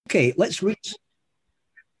Okay, let's read.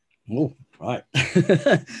 Oh, right.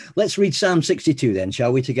 Let's read Psalm 62 then,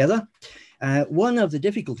 shall we, together? One of the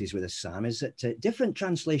difficulties with this psalm is that different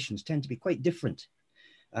translations tend to be quite different.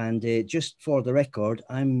 And just for the record,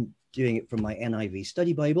 I'm doing it from my NIV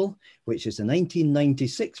study Bible, which is the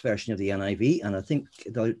 1996 version of the NIV. And I think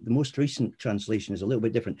the most recent translation is a little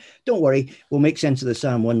bit different. Don't worry, we'll make sense of the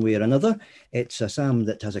psalm one way or another. It's a psalm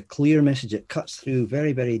that has a clear message. It cuts through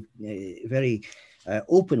very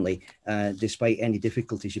openly, despite any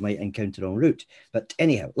difficulties you might encounter en route. But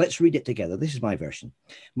anyhow, let's read it together. This is my version.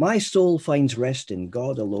 My soul finds rest in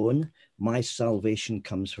God alone. My salvation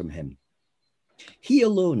comes from him. He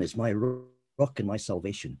alone is my rock and my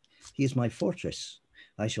salvation. He is my fortress.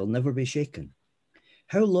 I shall never be shaken.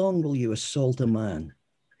 How long will you assault a man?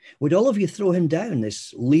 Would all of you throw him down,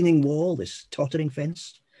 this leaning wall, this tottering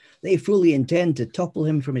fence? They fully intend to topple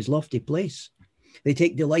him from his lofty place. They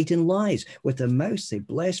take delight in lies. With their mouths they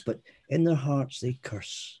bless, but in their hearts they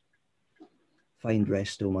curse. Find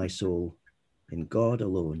rest, O my soul, in God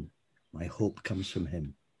alone. My hope comes from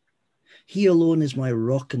him. He alone is my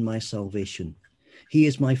rock and my salvation. He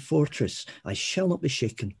is my fortress. I shall not be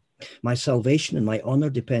shaken. My salvation and my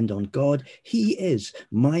honor depend on God. He is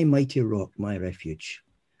my mighty rock, my refuge.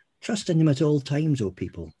 Trust in him at all times, O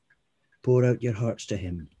people. Pour out your hearts to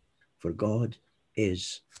him, for God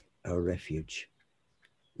is our refuge.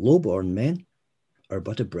 Low-born men are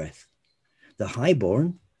but a breath. The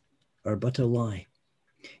high-born are but a lie.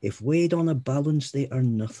 If weighed on a balance, they are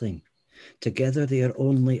nothing. Together they are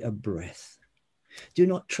only a breath. Do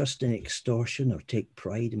not trust in extortion or take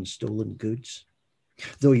pride in stolen goods.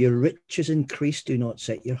 Though your riches increase, do not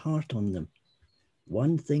set your heart on them.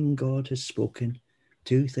 One thing God has spoken,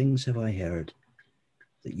 two things have I heard,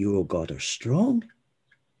 that you, O God, are strong,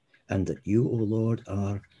 and that you, O Lord,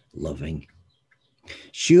 are loving.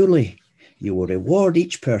 Surely you will reward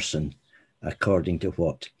each person according to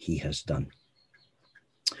what he has done.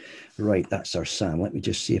 Right, that's our psalm. Let me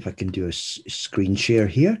just see if I can do a screen share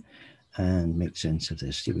here and make sense of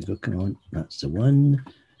this. Here we go, come on, that's the one.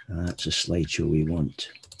 That's a slideshow we want.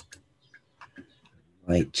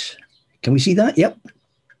 Right, can we see that? Yep,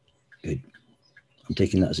 good. I'm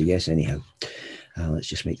taking that as a yes anyhow. Let's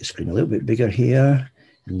just make the screen a little bit bigger here.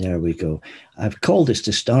 And there we go. I've called this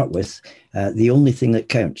to start with the only thing that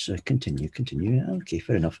counts. Continue. Okay,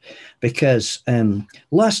 fair enough. Because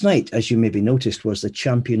last night, as you maybe noticed, was the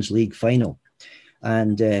Champions League final.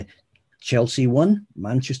 And Chelsea won,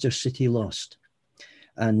 Manchester City lost.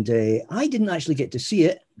 And I didn't actually get to see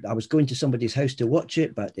it. I was going to somebody's house to watch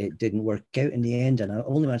it, but it didn't work out in the end. And I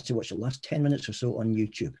only managed to watch the last 10 minutes or so on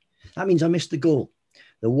YouTube. That means I missed the goal.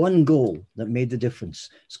 The one goal that made the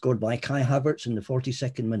difference, scored by Kai Havertz in the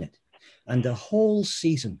 42nd minute. And the whole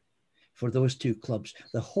season for those two clubs,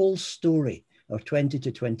 the whole story of 20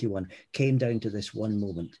 to 21 came down to this one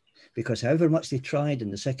moment. Because however much they tried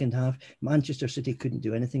in the second half, Manchester City couldn't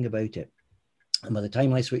do anything about it. And by the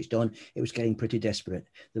time I switched on, it was getting pretty desperate.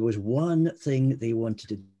 There was one thing they wanted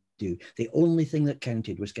to do. The only thing that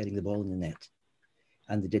counted was getting the ball in the net.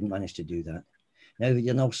 And they didn't manage to do that. Now, they've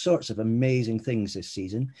done all sorts of amazing things this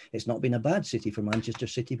season. It's not been a bad city for Manchester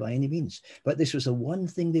City by any means, but this was the one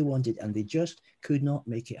thing they wanted, and they just could not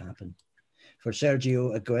make it happen. For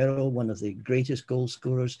Sergio Aguero, one of the greatest goal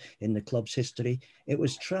scorers in the club's history, it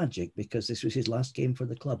was tragic because this was his last game for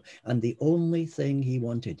the club, and the only thing he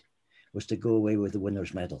wanted was to go away with the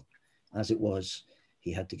winner's medal. As it was,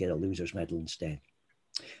 he had to get a loser's medal instead.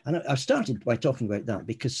 And I started by talking about that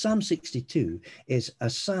because Psalm 62 is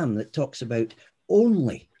a psalm that talks about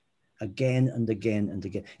only again and again and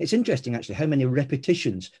again. It's interesting, actually, how many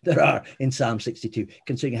repetitions there are in Psalm 62,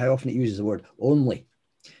 considering how often it uses the word only.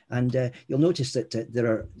 And you'll notice that there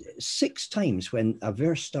are 6 times when a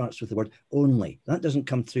verse starts with the word only. That doesn't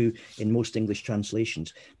come through in most English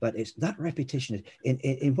translations, but it's that repetition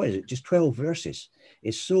in what is it, just 12 verses,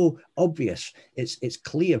 is so obvious. It's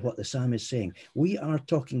clear what the psalm is saying. We are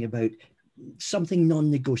talking about something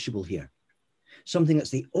non-negotiable here. Something that's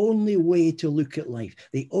the only way to look at life,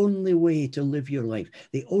 the only way to live your life,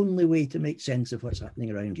 the only way to make sense of what's happening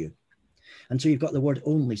around you. And so you've got the word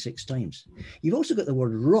only 6 times. You've also got the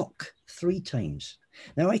word rock 3 times.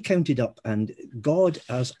 Now I counted up, and God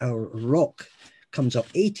as our rock comes up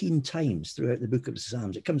 18 times throughout the book of the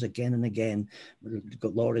Psalms. It comes again and again.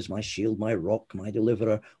 Lord is my shield, my rock, my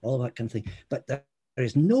deliverer, all that kind of thing. But there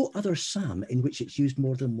is no other psalm in which it's used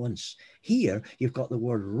more than once. Here, you've got the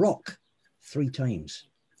word rock 3 times.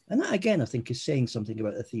 And that, again, I think is saying something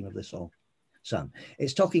about the theme of this psalm.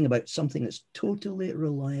 It's talking about something that's totally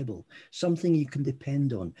reliable, something you can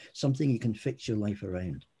depend on, something you can fix your life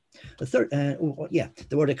around. The third,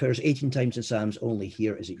 the word occurs 18 times in Psalms, only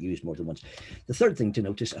here is it used more than once. The third thing to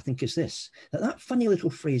notice, I think, is this, that funny little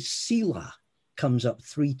phrase, Selah, comes up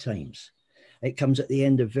 3 times. It comes at the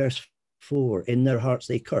end of verse 4, in their hearts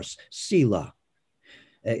they curse, Selah.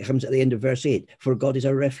 It comes at the end of verse 8, for God is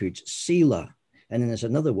our refuge, Selah. And then there's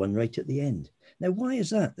another one right at the end. Now, why is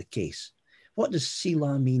that the case? What does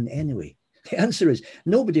Selah mean anyway? The answer is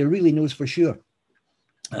nobody really knows for sure.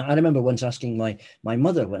 I remember once asking my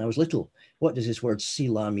mother when I was little, what does this word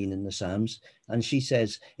Selah mean in the Psalms? And she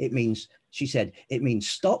said, it means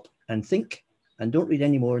stop and think and don't read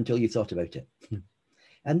any more until you've thought about it.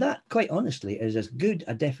 And that, quite honestly, is as good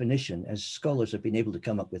a definition as scholars have been able to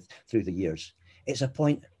come up with through the years. It's a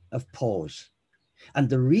point of pause. And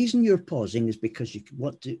the reason you're pausing is because you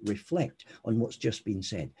want to reflect on what's just been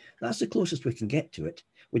said. That's the closest we can get to it.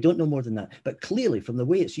 We don't know more than that. But clearly, from the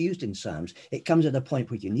way it's used in Psalms, it comes at a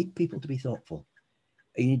point where you need people to be thoughtful.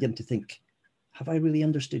 You need them to think, have I really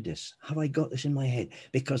understood this? Have I got this in my head?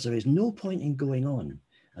 Because there is no point in going on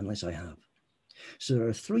unless I have. So there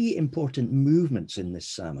are 3 important movements in this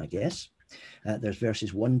psalm, I guess. There's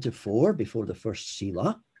verses 1 to 4 before the first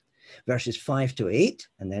Selah, verses 5 to 8,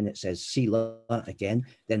 and then it says Selah again,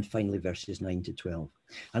 then finally verses 9 to 12.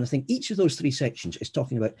 And I think each of those 3 sections is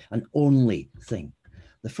talking about an only thing.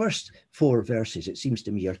 The first 4 verses, it seems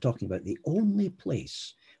to me, are talking about the only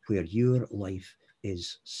place where your life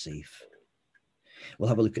is safe. We'll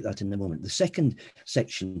have a look at that in a moment. The second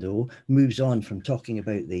section, though, moves on from talking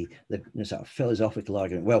about the sort of philosophical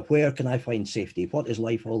argument. Well, where can I find safety? What is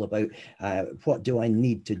life all about? What do I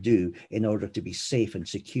need to do in order to be safe and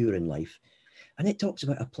secure in life? And it talks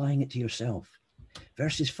about applying it to yourself.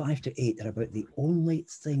 Verses 5 to 8 are about the only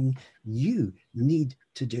thing you need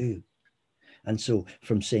to do. And so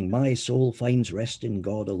from saying, my soul finds rest in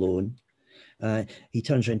God alone, he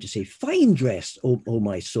turns around to say, find rest, O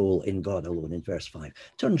my soul, in God alone, in verse 5.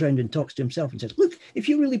 Turns around and talks to himself and says, look, if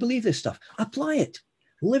you really believe this stuff, apply it,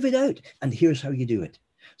 live it out, and here's how you do it.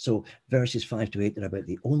 So verses 5 to 8 are about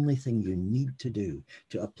the only thing you need to do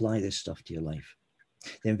to apply this stuff to your life.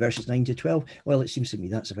 Then verses 9 to 12, well, it seems to me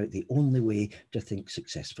that's about the only way to think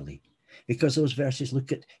successfully, because those verses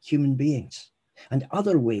look at human beings and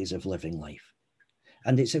other ways of living life.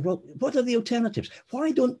 And it said, well, what are the alternatives?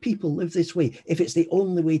 Why don't people live this way if it's the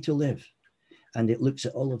only way to live? And it looks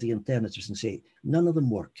at all of the alternatives and say, none of them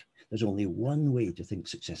work. There's only one way to think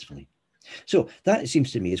successfully. So that, it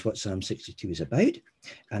seems to me, is what Psalm 62 is about.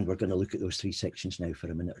 And we're going to look at those 3 sections now for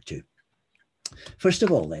a minute or 2. First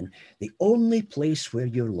of all, then, the only place where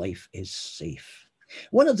your life is safe.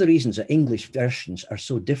 One of the reasons that English versions are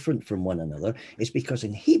so different from one another is because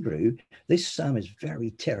in Hebrew, this psalm is very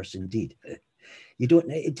terse indeed.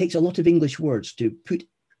 It takes a lot of English words to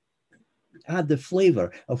add the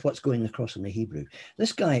flavor of what's going across in the Hebrew.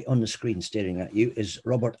 This guy on the screen staring at you is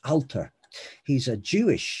Robert Alter. He's a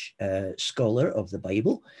Jewish scholar of the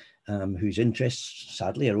Bible, whose interests,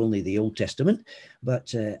 sadly, are only the Old Testament.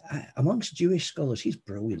 But amongst Jewish scholars, he's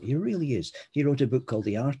brilliant. He really is. He wrote a book called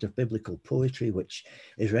The Art of Biblical Poetry, which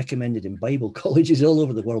is recommended in Bible colleges all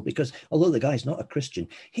over the world, because although the guy's not a Christian,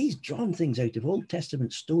 he's drawn things out of Old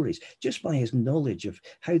Testament stories just by his knowledge of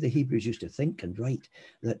how the Hebrews used to think and write,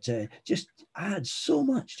 that just adds so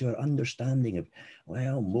much to our understanding of,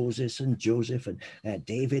 well, Moses and Joseph and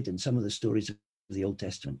David and some of the stories of the Old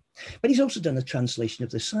Testament. But he's also done a translation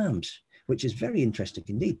of the Psalms, which is very interesting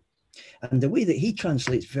indeed. And the way that he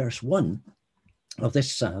translates verse 1 of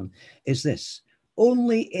this psalm is this: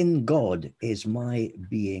 only in God is my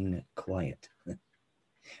being quiet.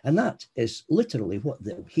 And that is literally what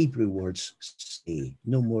the Hebrew words say,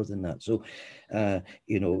 no more than that. So,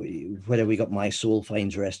 whether we got my soul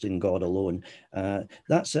finds rest in God alone,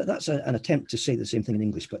 that's an attempt to say the same thing in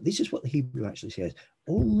English, but this is what the Hebrew actually says: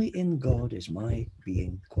 only in God is my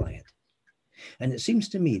being quiet. And it seems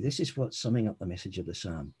to me this is what's summing up the message of the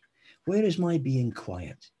psalm. Where is my being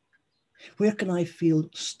quiet? Where can I feel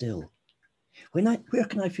still? Where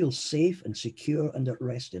can I feel safe and secure and at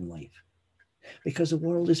rest in life? Because the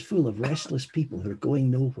world is full of restless people who are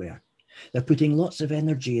going nowhere. They're putting lots of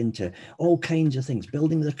energy into all kinds of things,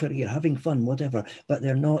 building their career, having fun, whatever, but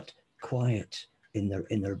they're not quiet in their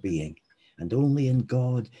inner being. And only in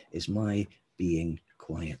God is my being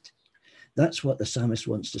quiet. That's what the psalmist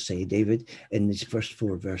wants to say, David, in these first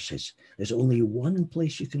 4 verses. There's only one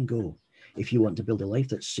place you can go if you want to build a life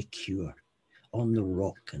that's secure, on the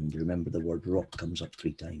rock. And remember, the word rock comes up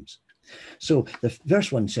 3 times. So the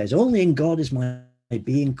verse 1 says, only in God is my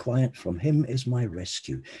being quiet, from him is my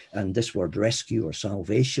rescue. And this word rescue or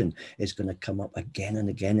salvation is going to come up again and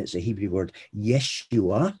again. It's a Hebrew word,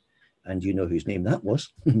 Yeshua, And you know whose name that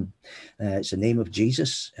was. It's the name of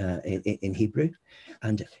Jesus in Hebrew.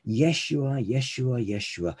 And Yeshua, Yeshua,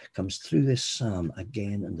 Yeshua comes through this psalm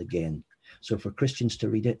again and again. So for Christians to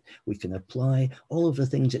read it, we can apply all of the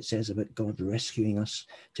things it says about God rescuing us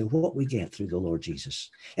to what we get through the Lord Jesus.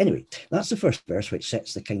 Anyway, that's the first verse, which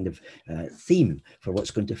sets the kind of theme for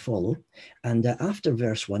what's going to follow. And after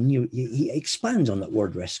verse 1, he expands on that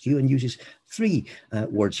word rescue and uses three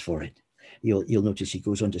words for it. You'll notice he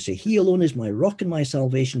goes on to say, he alone is my rock and my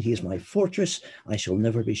salvation. He is my fortress. I shall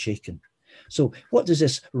never be shaken. So what does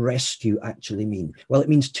this rescue actually mean? Well, it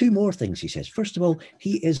means two more things, he says. First of all,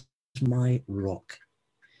 he is my rock.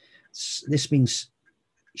 This means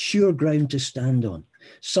sure ground to stand on,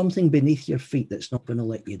 something beneath your feet that's not going to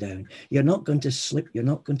let you down. You're not going to slip. You're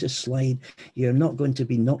not going to slide. You're not going to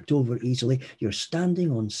be knocked over easily. You're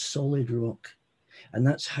standing on solid rock. And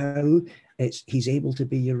that's how he's able to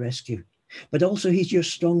be your rescue. But also he's your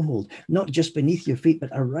stronghold, not just beneath your feet,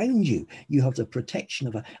 but around you. You have the protection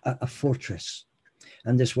of a fortress.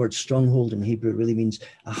 And this word stronghold in Hebrew really means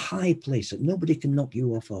a high place that nobody can knock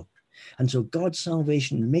you off of. And so God's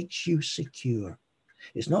salvation makes you secure.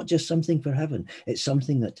 It's not just something for heaven. It's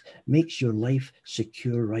something that makes your life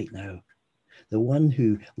secure right now. The one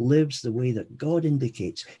who lives the way that God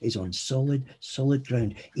indicates is on solid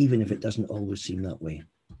ground, even if it doesn't always seem that way.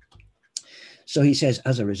 So he says,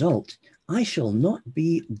 as a result, I shall not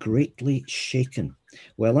be greatly shaken.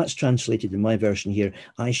 Well, that's translated in my version here,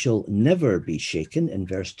 I shall never be shaken in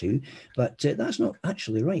verse 2, but that's not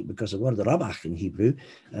actually right, because the word rabach in Hebrew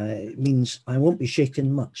means I won't be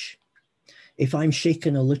shaken much. If I'm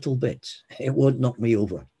shaken a little bit, it won't knock me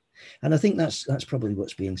over. And I think that's probably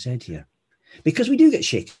what's being said here. Because we do get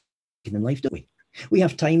shaken in life, don't we? We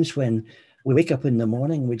have times when we wake up in the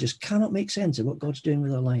morning and we just cannot make sense of what God's doing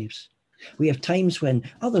with our lives. We have times when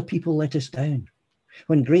other people let us down,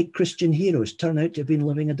 when great Christian heroes turn out to have been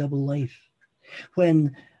living a double life,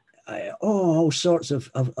 when all sorts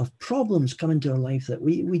of problems come into our life that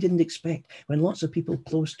we didn't expect, when lots of people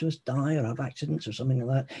close to us die or have accidents or something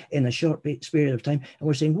like that in a short period of time, and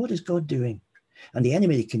we're saying, what is God doing? And the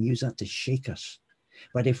enemy can use that to shake us.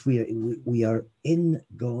 But if we are in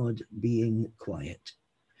God being quiet,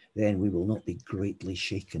 then we will not be greatly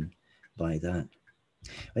shaken by that.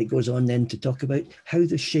 It goes on then to talk about how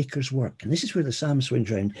the shakers work. And this is where the psalm swings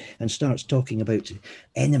round and starts talking about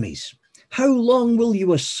enemies. How long will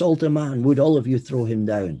you assault a man? Would all of you throw him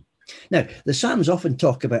down? Now, the Psalms often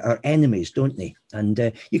talk about our enemies, don't they?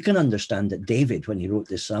 And you can understand that David, when he wrote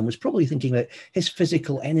this psalm, was probably thinking about his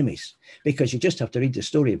physical enemies, because you just have to read the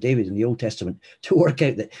story of David in the Old Testament to work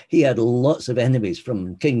out that he had lots of enemies,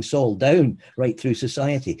 from King Saul down right through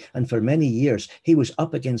society. And for many years, he was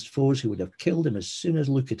up against foes who would have killed him as soon as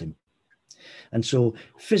look at him. And so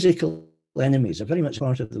physical enemies are very much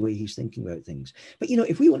part of the way he's thinking about things. But, you know,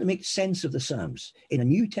 if we want to make sense of the Psalms in a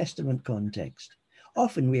New Testament context,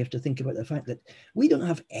 often we have to think about the fact that we don't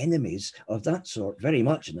have enemies of that sort very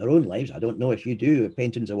much in our own lives. I don't know if you do.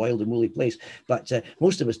 Paignton's a wild and woolly place, but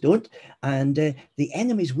most of us don't. And the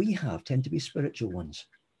enemies we have tend to be spiritual ones.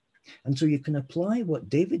 And so you can apply what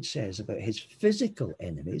David says about his physical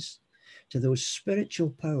enemies to those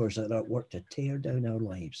spiritual powers that are at work to tear down our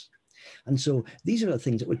lives. And so these are the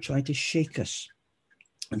things that would try to shake us.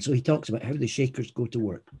 And so he talks about how the shakers go to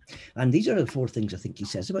work. And these are the four things I think he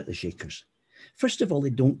says about the shakers. First of all,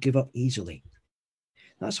 they don't give up easily.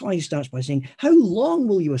 That's why he starts by saying, how long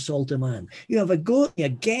will you assault a man? You have a go at me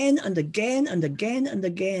again and again and again and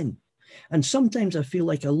again. And sometimes I feel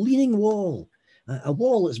like a leaning wall, a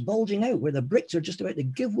wall that's bulging out where the bricks are just about to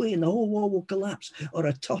give way and the whole wall will collapse, or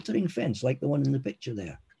a tottering fence like the one in the picture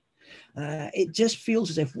there. It just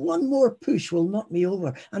feels as if one more push will knock me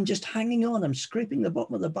over. I'm just hanging on. I'm scraping the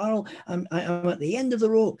bottom of the barrel. I'm at the end of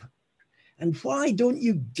the rope. And why don't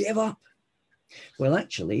you give up? Well,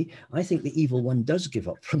 actually, I think the evil one does give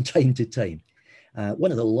up from time to time. One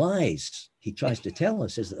of the lies he tries to tell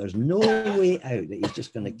us is that there's no way out, that he's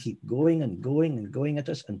just going to keep going and going and going at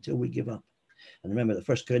us until we give up. And remember that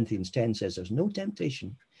 1 Corinthians 10 says there's no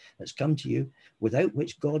temptation that's come to you without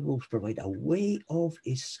which God will provide a way of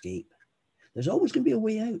escape. There's always going to be a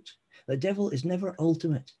way out. The devil is never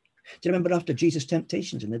ultimate. Do you remember after Jesus'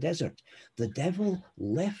 temptations in the desert, the devil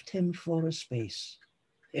left him for a space.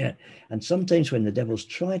 Yeah. And sometimes when the devil's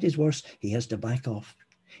tried his worst, he has to back off.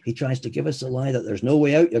 He tries to give us the lie that there's no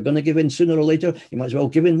way out. You're going to give in sooner or later. You might as well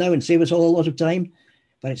give in now and save us all a lot of time.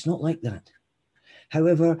 But it's not like that.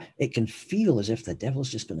 However, it can feel as if the devil's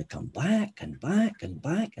just going to come back and back and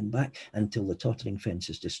back and back until the tottering fence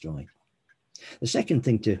is destroyed. The second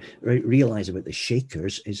thing to realize about the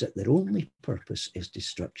shakers is that their only purpose is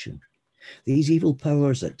destruction. These evil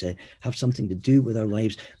powers that have something to do with our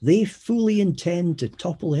lives, they fully intend to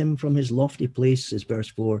topple him from his lofty place, as verse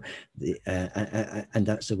 4, and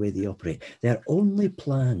that's the way they operate. Their only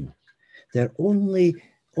plan, their only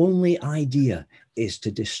idea is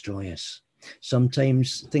to destroy us.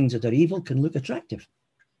 Sometimes things that are evil can look attractive.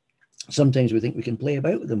 Sometimes we think we can play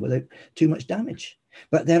about with them without too much damage.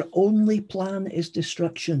 But their only plan is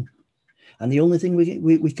destruction. And the only thing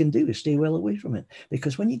we can do is stay well away from it.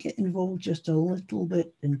 Because when you get involved just a little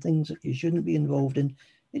bit in things that you shouldn't be involved in,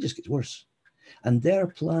 it just gets worse. And their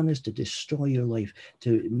plan is to destroy your life,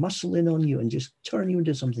 to muscle in on you and just turn you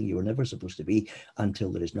into something you were never supposed to be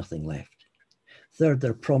until there is nothing left. Third,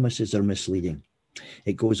 their promises are misleading.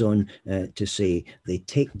 It goes on to say they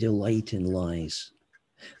take delight in lies.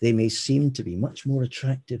 They may seem to be much more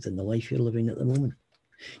attractive than the life you're living at the moment.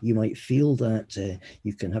 You might feel that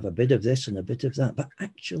you can have a bit of this and a bit of that, but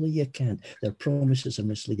actually you can't. Their promises are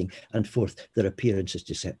misleading. And fourth, their appearance is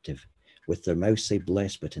deceptive. With their mouths they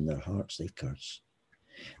bless, but in their hearts they curse.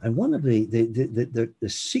 And one of the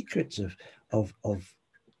secrets of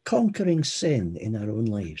conquering sin in our own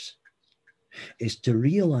lives is to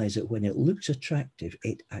realize that when it looks attractive,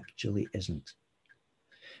 it actually isn't.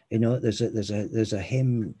 You know, there's a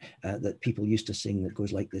hymn that people used to sing that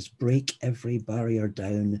goes like this: break every barrier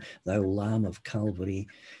down, thou Lamb of Calvary.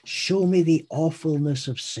 Show me the awfulness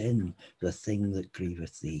of sin, the thing that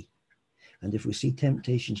grieveth thee. And if we see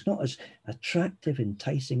temptations not as attractive,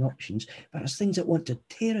 enticing options, but as things that want to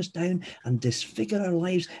tear us down and disfigure our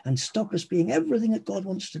lives and stop us being everything that God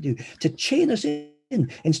wants to do, to chain us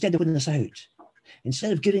in instead of putting us out,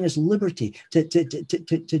 instead of giving us liberty, to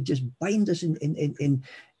just bind us in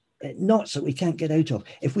knots that we can't get out of.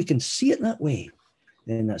 If we can see it that way,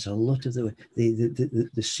 then that's a lot of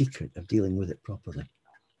the secret of dealing with it properly.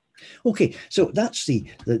 Okay, so that's the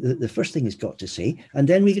first thing he's got to say. And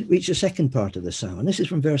then we reach the second part of the psalm. And this is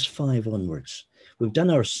from verse 5 onwards. We've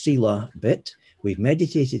done our Selah bit. We've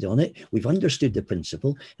meditated on it. We've understood the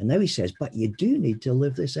principle. And now he says, but you do need to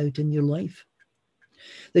live this out in your life.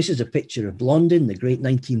 This is a picture of Blondin, the great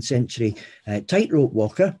 19th century tightrope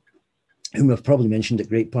walker, whom I've probably mentioned at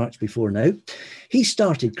great parts before now. He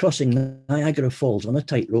started crossing Niagara Falls on a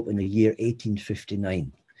tightrope in the year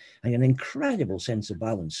 1859. And an incredible sense of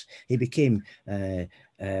balance. He became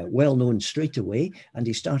well known straight away, and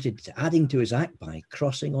he started adding to his act by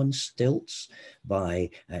crossing on stilts, by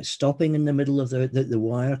stopping in the middle of the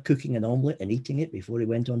wire, cooking an omelette and eating it before he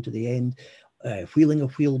went on to the end, wheeling a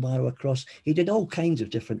wheelbarrow across. He did all kinds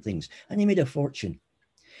of different things, and he made a fortune.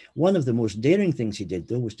 One of the most daring things he did,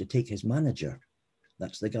 though, was to take his manager,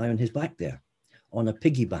 that's the guy on his back there, on a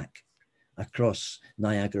piggyback across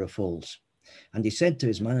Niagara Falls. And he said to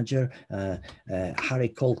his manager, Harry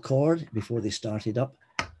Colcord, before they started out,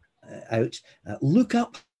 look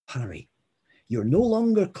up, Harry. You're no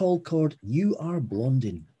longer Colcord, you are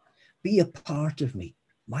Blondin. Be a part of me,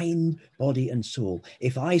 mind, body, and soul.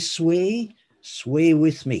 If I sway, sway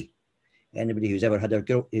with me. Anybody who's ever had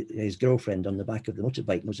his girlfriend on the back of the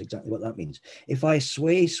motorbike knows exactly what that means. If I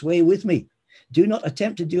sway, sway with me. Do not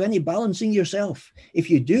attempt to do any balancing yourself. If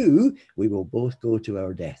you do, we will both go to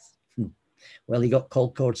our death. Well, he got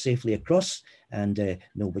Colcord safely across and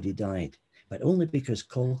nobody died, but only because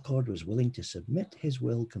Colcord was willing to submit his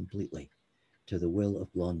will completely to the will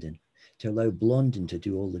of Blondin, to allow Blondin to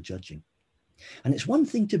do all the judging. And it's one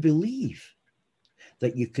thing to believe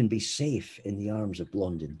that you can be safe in the arms of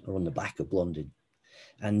Blondin or on the back of Blondin.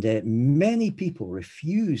 And many people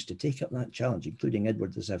refused to take up that challenge, including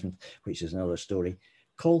Edward VII, which is another story.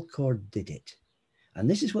 Colcord did it. And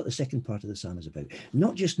this is what the second part of the psalm is about.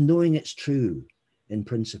 Not just knowing it's true in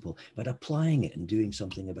principle, but applying it and doing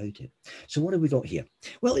something about it. So what have we got here?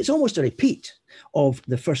 Well, it's almost a repeat of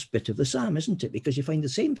the first bit of the psalm, isn't it? Because you find the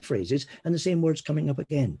same phrases and the same words coming up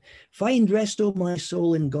again. Find rest, O my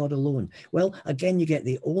soul, in God alone. Well, again, you get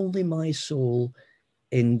the only my soul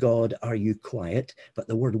in God are you quiet, but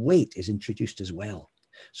the word wait is introduced as well.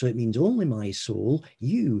 So it means only my soul,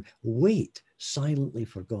 you wait silently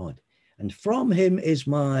for God. And from him is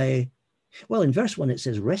my, well, in verse 1 it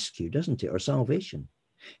says rescue, doesn't it, or salvation.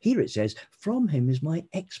 Here it says, from him is my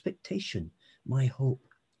expectation, my hope.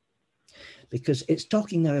 Because it's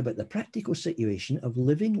talking now about the practical situation of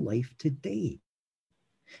living life today.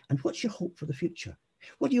 And what's your hope for the future?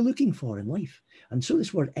 What are you looking for in life? And so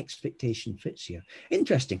this word expectation fits here.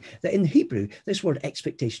 Interesting that in Hebrew, this word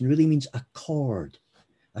expectation really means a cord,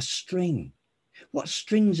 a string. What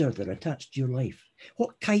strings are there attached to your life?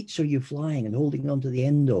 What kites are you flying and holding on to the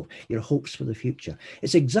end of your hopes for the future?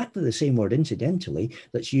 It's exactly the same word, incidentally,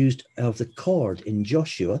 that's used of the cord in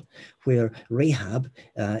Joshua, where Rahab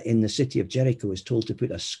in the city of Jericho is told to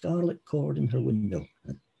put a scarlet cord in her window.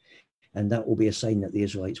 And that will be a sign that the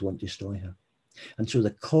Israelites won't destroy her. And so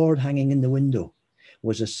the cord hanging in the window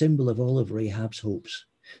was a symbol of all of Rahab's hopes,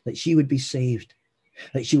 that she would be saved,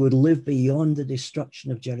 that she would live beyond the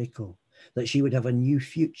destruction of Jericho, that she would have a new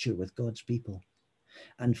future with God's people.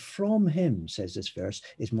 And from him, says this verse,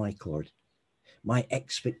 is my cord. My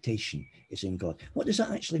expectation is in God. What does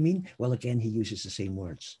that actually mean? Well, again, he uses the same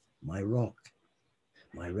words. My rock,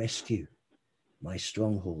 my rescue, my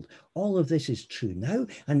stronghold. All of this is true now,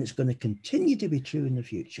 and it's going to continue to be true in the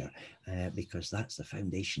future because that's the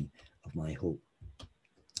foundation of my hope.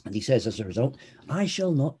 And he says, as a result, I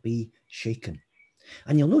shall not be shaken.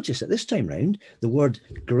 And you'll notice that this time round, the word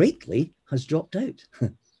greatly has dropped out.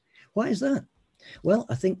 Why is that? Well,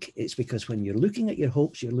 I think it's because when you're looking at your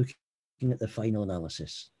hopes, you're looking at the final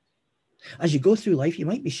analysis. As you go through life, you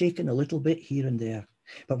might be shaken a little bit here and there.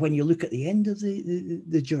 But when you look at the end of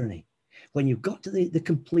the journey, when you've got to the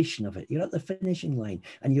completion of it, you're at the finishing line,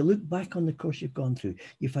 and you look back on the course you've gone through,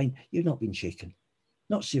 you find you've not been shaken.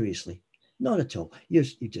 Not seriously. Not at all.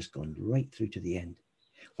 You've just gone right through to the end.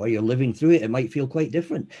 While you're living through it, it might feel quite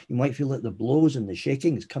different. You might feel that the blows and the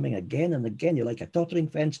shaking is coming again and again. You're like a tottering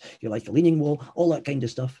fence. You're like a leaning wall, all that kind of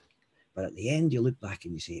stuff. But at the end, you look back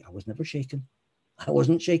and you say, I was never shaken. I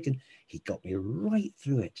wasn't shaken. He got me right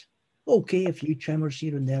through it. Okay, a few tremors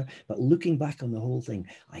here and there, but looking back on the whole thing,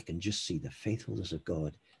 I can just see the faithfulness of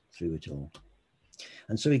God through it all.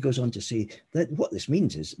 And so he goes on to say that what this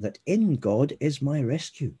means is that in God is my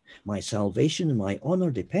rescue. My salvation and my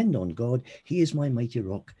honor depend on God. He is my mighty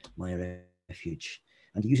rock, my refuge.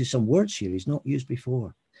 And he uses some words here he's not used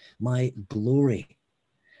before. My glory,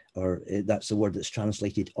 or that's the word that's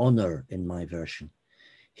translated honor in my version.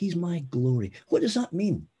 He's my glory. What does that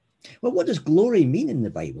mean? Well, what does glory mean in the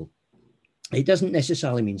Bible? It doesn't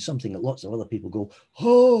necessarily mean something that lots of other people go,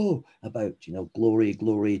 oh, about, glory,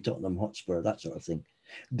 glory, Tottenham Hotspur, that sort of thing.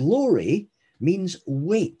 Glory means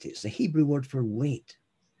weight. It's the Hebrew word for weight.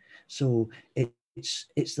 So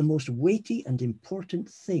it's the most weighty and important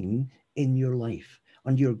thing in your life.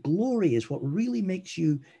 And your glory is what really makes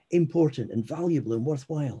you important and valuable and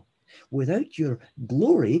worthwhile. Without your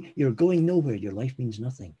glory, you're going nowhere. Your life means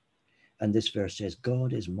nothing. And this verse says,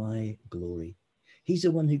 God is my glory. He's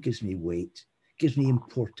the one who gives me weight, gives me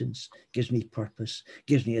importance, gives me purpose,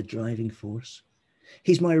 gives me a driving force.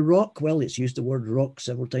 He's my rock. Well, it's used the word rock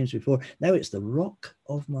several times before. Now it's the rock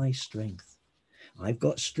of my strength. I've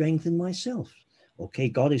got strength in myself. Okay,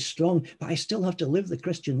 God is strong, but I still have to live the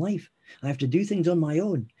Christian life. I have to do things on my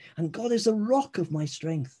own. And God is the rock of my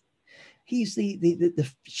strength. He's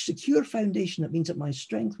the secure foundation that means that my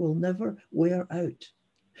strength will never wear out.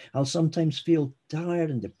 I'll sometimes feel tired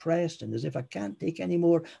and depressed and as if I can't take any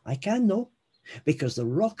more. I can though, because the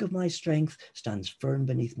rock of my strength stands firm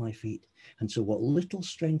beneath my feet. And so what little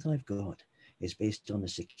strength I've got is based on the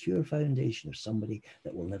secure foundation of somebody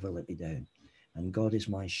that will never let me down. And God is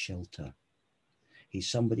my shelter. He's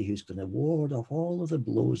somebody who's going to ward off all of the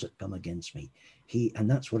blows that come against me. And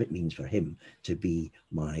that's what it means for him to be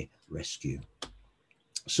my rescue.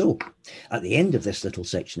 So at the end of this little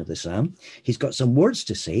section of the psalm, he's got some words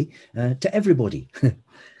to say to everybody.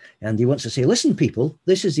 And he wants to say, listen, people,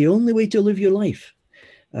 this is the only way to live your life.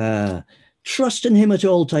 Trust in him at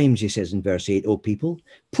all times, he says in verse 8, O people,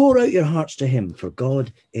 pour out your hearts to him, for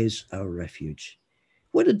God is our refuge.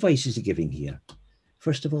 What advice is he giving here?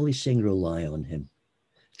 First of all, he's saying rely on him.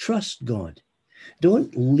 Trust God.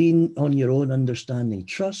 Don't lean on your own understanding.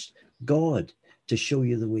 Trust God to show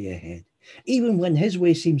you the way ahead. Even when his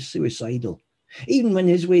way seems suicidal, even when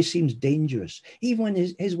his way seems dangerous, even when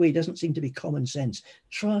his way doesn't seem to be common sense,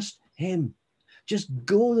 trust him. Just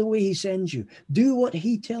go the way he sends you. Do what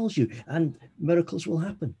he tells you, and miracles will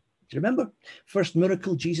happen. Do you remember? First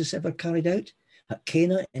miracle Jesus ever carried out at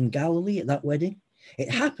Cana in Galilee at that wedding?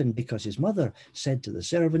 It happened because his mother said to the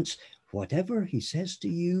servants, whatever he says to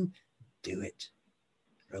you, do it.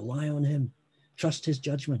 Rely on him. Trust his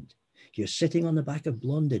judgment. You're sitting on the back of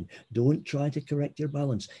Blondin. Don't try to correct your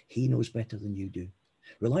balance. He knows better than you do.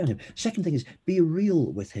 Rely on him. Second thing is be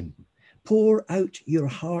real with him. Pour out your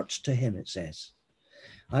hearts to him, it says.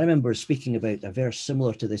 I remember speaking about a verse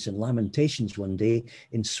similar to this in Lamentations one day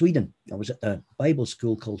in Sweden. I was at a Bible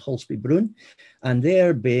school called Holsbybrunn, and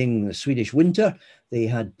there, being the Swedish winter, they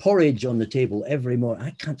had porridge on the table every morning.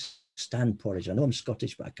 I can't stand porridge. I know I'm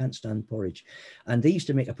Scottish, but I can't stand porridge. And they used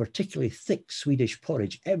to make a particularly thick Swedish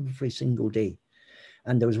porridge every single day.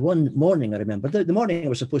 And there was one morning, I remember, the morning I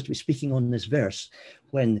was supposed to be speaking on this verse,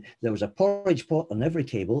 when there was a porridge pot on every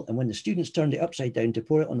table, and when the students turned it upside down to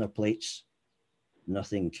pour it on their plates,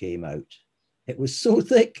 nothing came out. It was so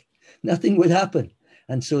thick, nothing would happen.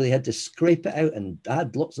 And so they had to scrape it out and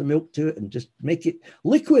add lots of milk to it and just make it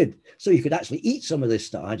liquid so you could actually eat some of this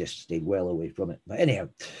stuff. I just stayed well away from it. But anyhow,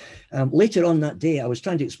 later on that day, I was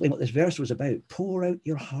trying to explain what this verse was about. Pour out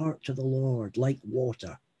your heart to the Lord like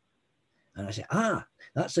water. And I said,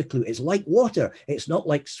 that's a clue. It's like water. It's not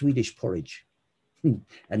like Swedish porridge. And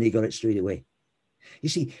they got it straight away. You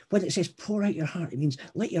see, when it says pour out your heart, it means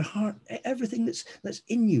let your heart, everything that's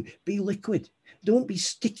in you, be liquid. Don't be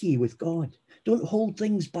sticky with God. Don't hold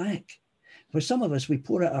things back. For some of us, we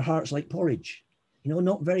pour out our hearts like porridge. You know,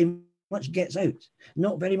 not very much gets out.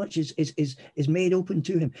 Not very much is made open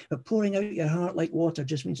to him. But pouring out your heart like water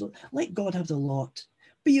just means let God have the lot.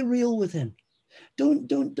 Be real with him. Don't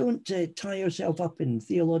tie yourself up in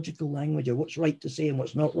theological language or what's right to say and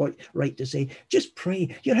what's not right to say. Just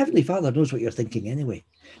pray. Your Heavenly Father knows what you're thinking anyway.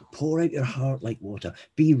 Pour out your heart like water.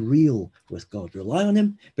 Be real with God. Rely on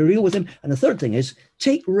him. Be real with him. And the third thing is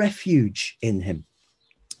take refuge in him,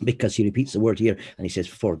 because he repeats the word here and he says,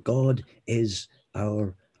 for God is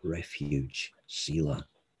our refuge. Selah.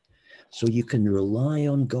 So you can rely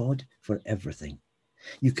on God for everything.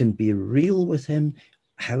 You can be real with him,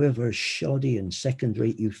 however shoddy and second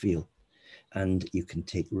rate you feel, and you can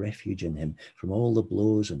take refuge in him from all the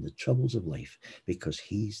blows and the troubles of life, because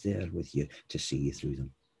he's there with you to see you through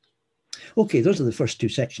them. Okay, those are the first two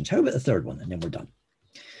sections. How about the third one? And then we're done.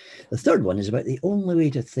 The third one is about the only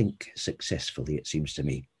way to think successfully, it seems to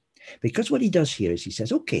me. Because what he does here is he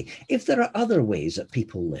says, okay, if there are other ways that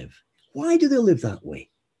people live, why do they live that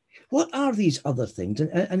way? What are these other things,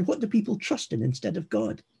 and what do people trust in instead of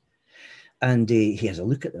God? And he has a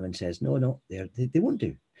look at them and says, no, they won't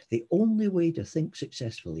do. The only way to think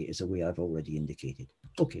successfully is the way I've already indicated.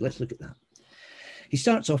 Okay, let's look at that. He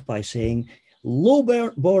starts off by saying,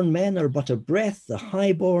 low-born men are but a breath, the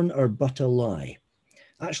high-born are but a lie.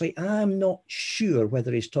 Actually, I'm not sure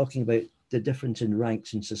whether he's talking about the difference in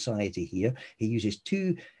ranks in society here. He uses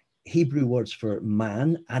two Hebrew words for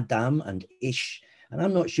man, Adam and Ish, and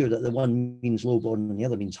I'm not sure that the one means low-born and the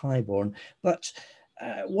other means high-born, but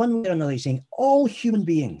one way or another, he's saying all human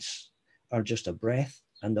beings are just a breath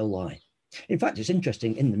and a lie. In fact, it's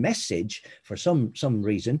interesting, in the Message, for some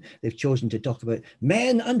reason, they've chosen to talk about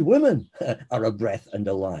men and women are a breath and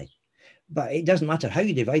a lie. But it doesn't matter how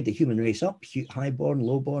you divide the human race up, high-born,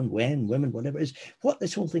 low-born, men, women, whatever it is. What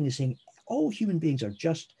this whole thing is saying, all human beings are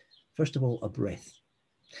just, first of all, a breath.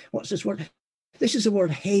 What's this word? This is the word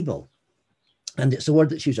Hebel. And it's a word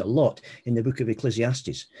that's used a lot in the book of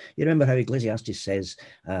Ecclesiastes. You remember how Ecclesiastes says,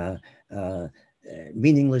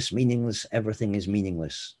 meaningless, everything is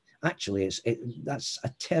meaningless. Actually, that's a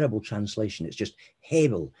terrible translation. It's just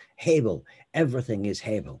Hebel, everything is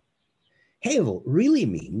Hebel. Hebel really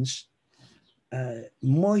means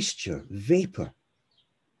moisture, vapor.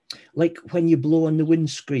 Like when you blow on the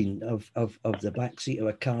windscreen of the back seat of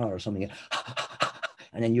a car or something,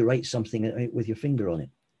 and then you write something with your finger on it.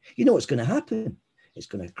 You know what's going to happen. It's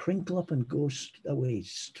going to crinkle up and go away,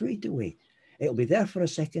 straight away. It'll be there for a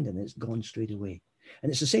second and it's gone straight away.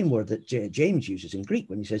 And it's the same word that James uses in Greek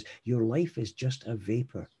when he says, your life is just a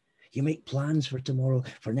vapor. You make plans for tomorrow,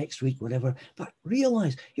 for next week, whatever, but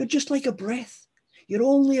realize you're just like a breath. You're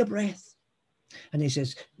only a breath. And he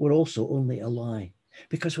says, we're also only a lie.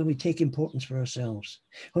 Because when we take importance for ourselves,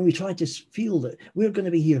 when we try to feel that we're going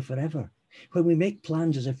to be here forever, when we make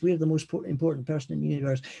plans as if we're the most important person in the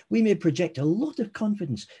universe, we may project a lot of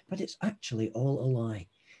confidence, but it's actually all a lie.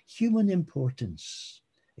 Human importance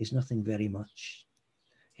is nothing very much.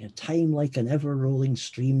 In time like an ever-rolling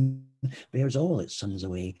stream bears all its sons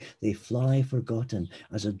away. They fly forgotten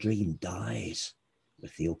as a dream dies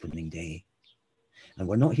with the opening day. And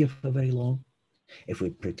we're not here for very long. If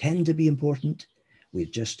we pretend to be important, we're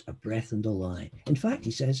just a breath and a lie. In fact,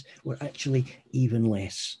 he says, we're actually even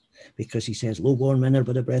less. Because he says, low-born men are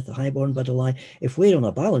but a breath, high-born but a lie. If we're on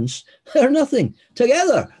a balance, they're nothing.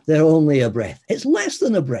 Together, they're only a breath. It's less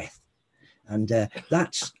than a breath. And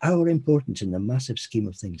that's our importance in the massive scheme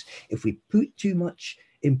of things. If we put too much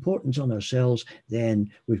importance on ourselves,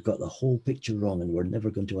 then we've got the whole picture wrong and we're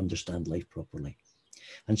never going to understand life properly.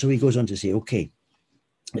 And so he goes on to say, okay,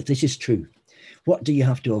 if this is true, what do you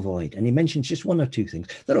have to avoid? And he mentions just one or two things.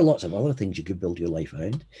 There are lots of other things you could build your life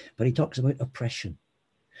around, but he talks about oppression.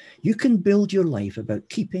 You can build your life about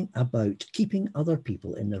keeping other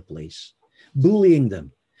people in their place, bullying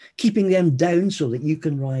them, keeping them down so that you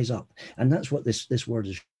can rise up. And that's what this word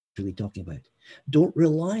is really talking about. Don't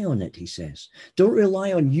rely on it, he says. Don't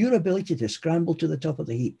rely on your ability to scramble to the top of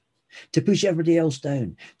the heap, to push everybody else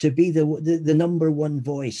down, to be the number one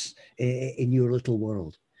voice in your little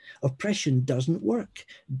world. Oppression doesn't work.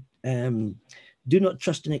 Do not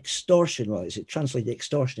trust in extortion. Well, it's translated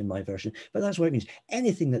extortion in my version, but that's what it means.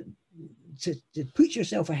 Anything that to put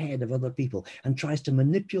yourself ahead of other people and tries to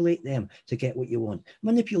manipulate them to get what you want.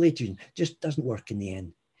 Manipulation just doesn't work in the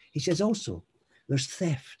end. He says also, there's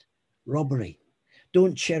theft, robbery.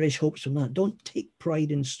 Don't cherish hopes from that. Don't take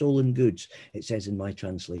pride in stolen goods, it says in my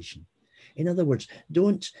translation. In other words,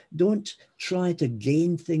 don't try to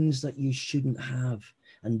gain things that you shouldn't have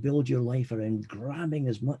and build your life around grabbing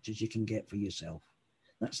as much as you can get for yourself.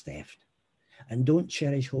 That's theft. And don't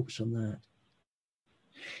cherish hopes from that.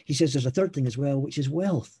 He says there's a third thing as well, which is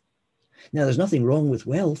wealth. Now, there's nothing wrong with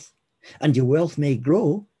wealth, and your wealth may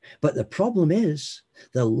grow, but the problem is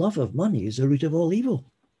the love of money is the root of all evil.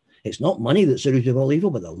 It's not money that's the root of all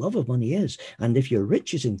evil, but the love of money is. And if your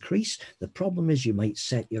riches increase, the problem is you might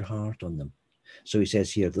set your heart on them. So he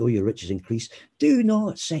says here, though your riches increase, do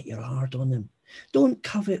not set your heart on them. Don't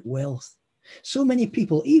covet wealth. So many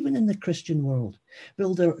people, even in the Christian world,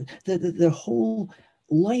 build their whole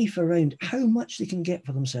life around how much they can get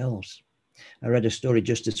for themselves. I read a story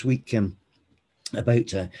just this week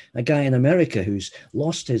about a guy in America who's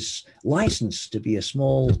lost his license to be a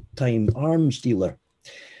small-time arms dealer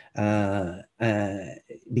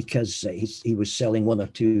because he was selling one or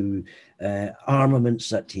two armaments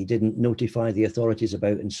that he didn't notify the authorities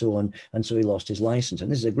about and so on, and so he lost his license.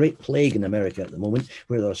 And this is a great plague in America at the moment,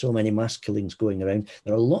 where there are so many mass killings going around.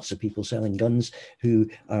 There are lots of people selling guns who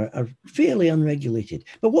are fairly unregulated.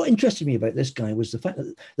 But what interested me about this guy was the fact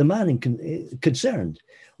that the man concerned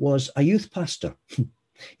was a youth pastor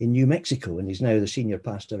in New Mexico, and he's now the senior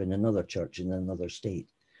pastor in another church in another state.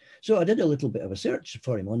 So I did a little bit of a search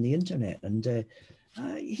for him on the internet, and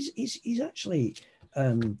he's actually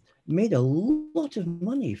made a lot of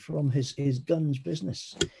money from his guns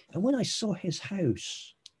business. And when I saw his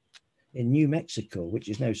house in New Mexico, which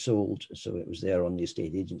is now sold, so it was there on the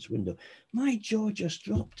estate agent's window, my jaw just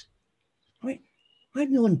dropped. Right?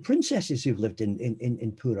 I've known princesses who've lived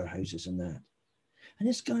in poorer houses than that. And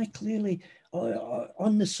this guy clearly,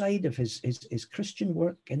 on the side of his Christian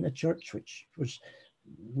work in the church, which was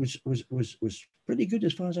pretty good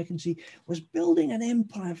as far as I can see, was building an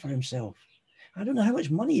empire for himself. I don't know how much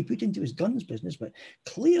money he put into his guns business, but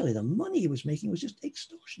clearly the money he was making was just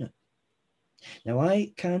extortionate. Now,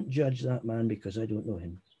 I can't judge that man because I don't know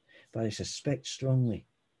him, but I suspect strongly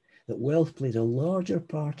that wealth plays a larger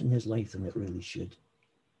part in his life than it really should.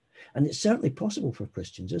 And it's certainly possible for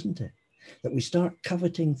Christians, isn't it? That we start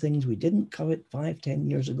coveting things we didn't covet 5, 10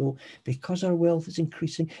 years ago because our wealth is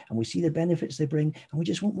increasing and we see the benefits they bring and we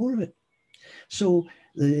just want more of it. So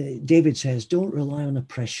David says, don't rely on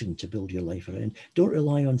oppression to build your life around. Don't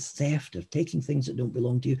rely on theft of taking things that don't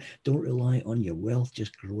belong to you. Don't rely on your wealth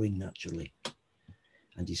just growing naturally.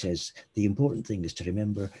 And he says, the important thing is to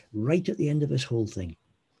remember right at the end of this whole thing,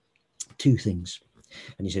 two things.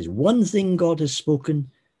 And he says, one thing God has spoken,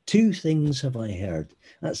 two things have I heard.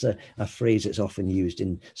 That's a phrase that's often used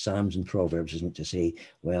in Psalms and Proverbs, isn't it? To say,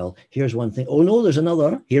 well, here's one thing. Oh, no, there's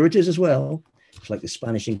another. Here it is as well. It's like the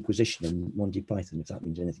Spanish Inquisition in Monty Python, if that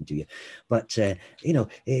means anything to you. But,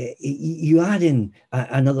 you add in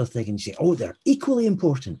another thing and say, oh, they're equally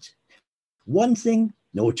important. One thing,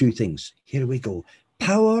 no, two things. Here we go.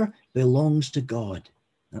 Power belongs to God.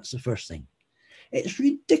 That's the first thing. It's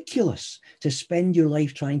ridiculous to spend your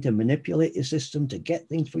life trying to manipulate the system, to get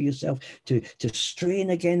things for yourself, to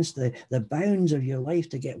strain against the bounds of your life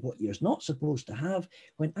to get what you're not supposed to have,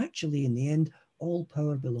 when actually in the end, all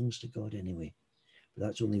power belongs to God anyway. But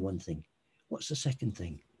that's only one thing. What's the second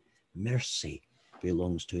thing? Mercy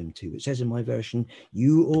belongs to him too. It says in my version,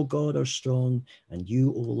 you, O God, are strong, and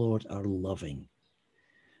you, O Lord, are loving.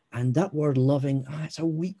 And that word loving, it's a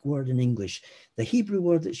weak word in English. The Hebrew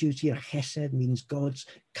word that's used here, chesed, means God's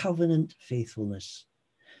covenant faithfulness.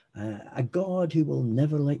 A God who will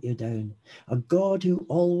never let you down. A God who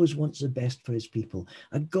always wants the best for his people.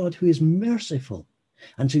 A God who is merciful.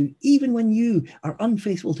 And who, even when you are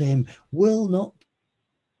unfaithful to him, will not.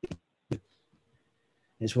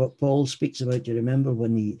 It's what Paul speaks about. Do you remember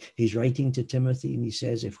when he's writing to Timothy and he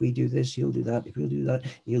says, if we do this, he'll do that. If we'll do that,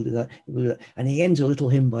 he'll do that. He'll do that. And he ends a little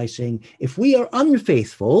hymn by saying, if we are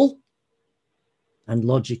unfaithful, and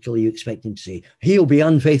logically you expect him to say, he'll be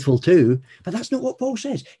unfaithful too. But that's not what Paul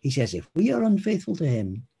says. He says, if we are unfaithful to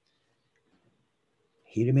him,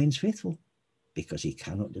 he remains faithful because he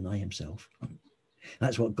cannot deny himself.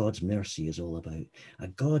 That's what God's mercy is all about. A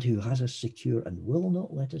God who has us secure and will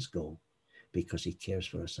not let us go because he cares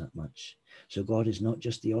for us that much. So God is not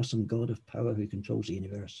just the awesome God of power who controls the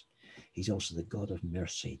universe. He's also the God of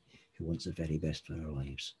mercy who wants the very best for our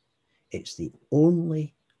lives. It's the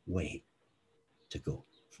only way to go.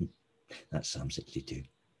 That's Psalm 62.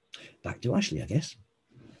 Back to Ashley, I guess.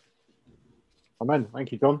 Amen.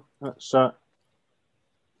 Thank you, John. Let's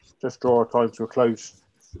just draw our time to a close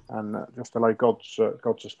and just allow God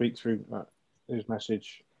to speak through his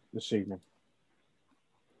message this evening.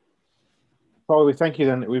 Father, we thank you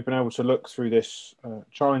then that we've been able to look through this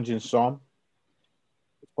challenging psalm.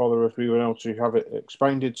 Father, if we were able to have it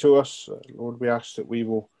explained to us, Lord, we ask that we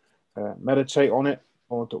will meditate on it,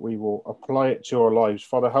 or that we will apply it to our lives.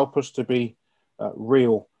 Father, help us to be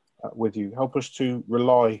real with you. Help us to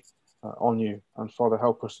rely on you. And Father,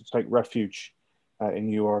 help us to take refuge in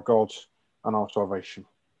you, our God and our salvation.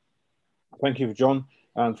 Thank you for John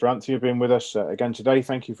and for Anthea being with us again today.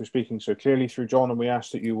 Thank you for speaking so clearly through John, and we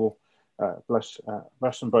ask that you will bless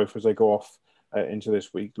them both as they go off into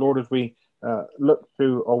this week. Lord, as we look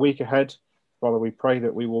to our week ahead, Father, we pray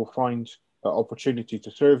that we will find opportunity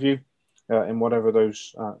to serve you in whatever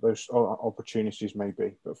those opportunities may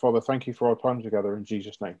be. But Father, thank you for our time together in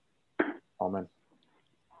Jesus' name. Amen.